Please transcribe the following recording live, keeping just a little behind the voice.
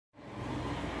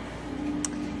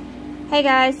Hey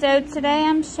guys, so today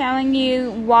I'm showing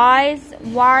you Weiz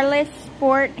wireless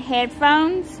sport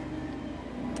headphones.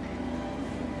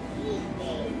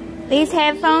 These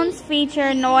headphones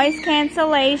feature noise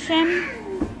cancellation.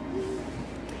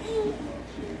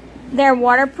 They're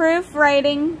waterproof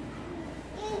rating.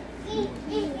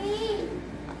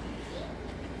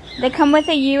 They come with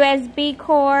a USB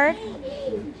cord,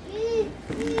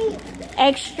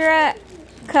 extra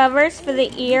covers for the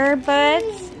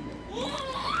earbuds,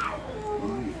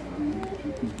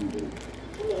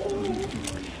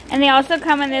 and they also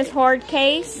come in this hard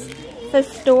case for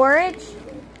storage.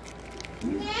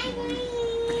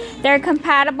 They're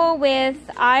compatible with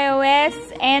iOS,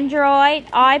 Android,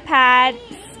 iPad,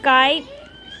 Skype.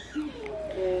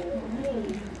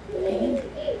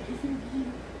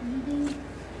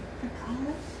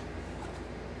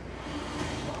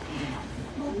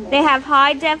 They have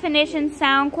high definition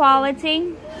sound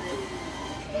quality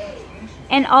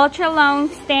and ultra long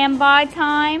standby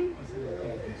time.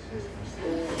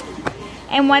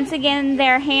 And once again,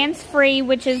 they're hands-free,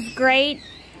 which is great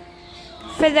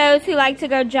for those who like to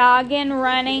go jogging,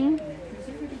 running.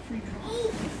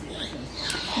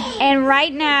 And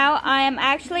right now, I am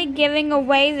actually giving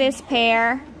away this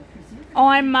pair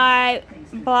on my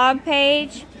blog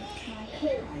page.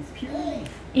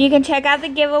 You can check out the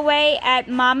giveaway at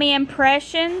Mommy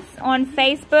Impressions on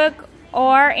Facebook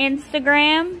or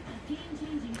Instagram.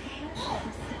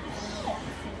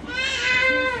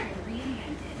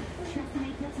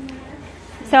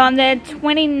 So on the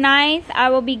 29th, I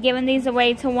will be giving these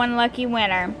away to one lucky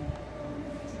winner.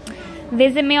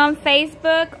 Visit me on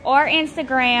Facebook or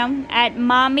Instagram at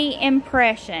Mommy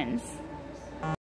Impressions.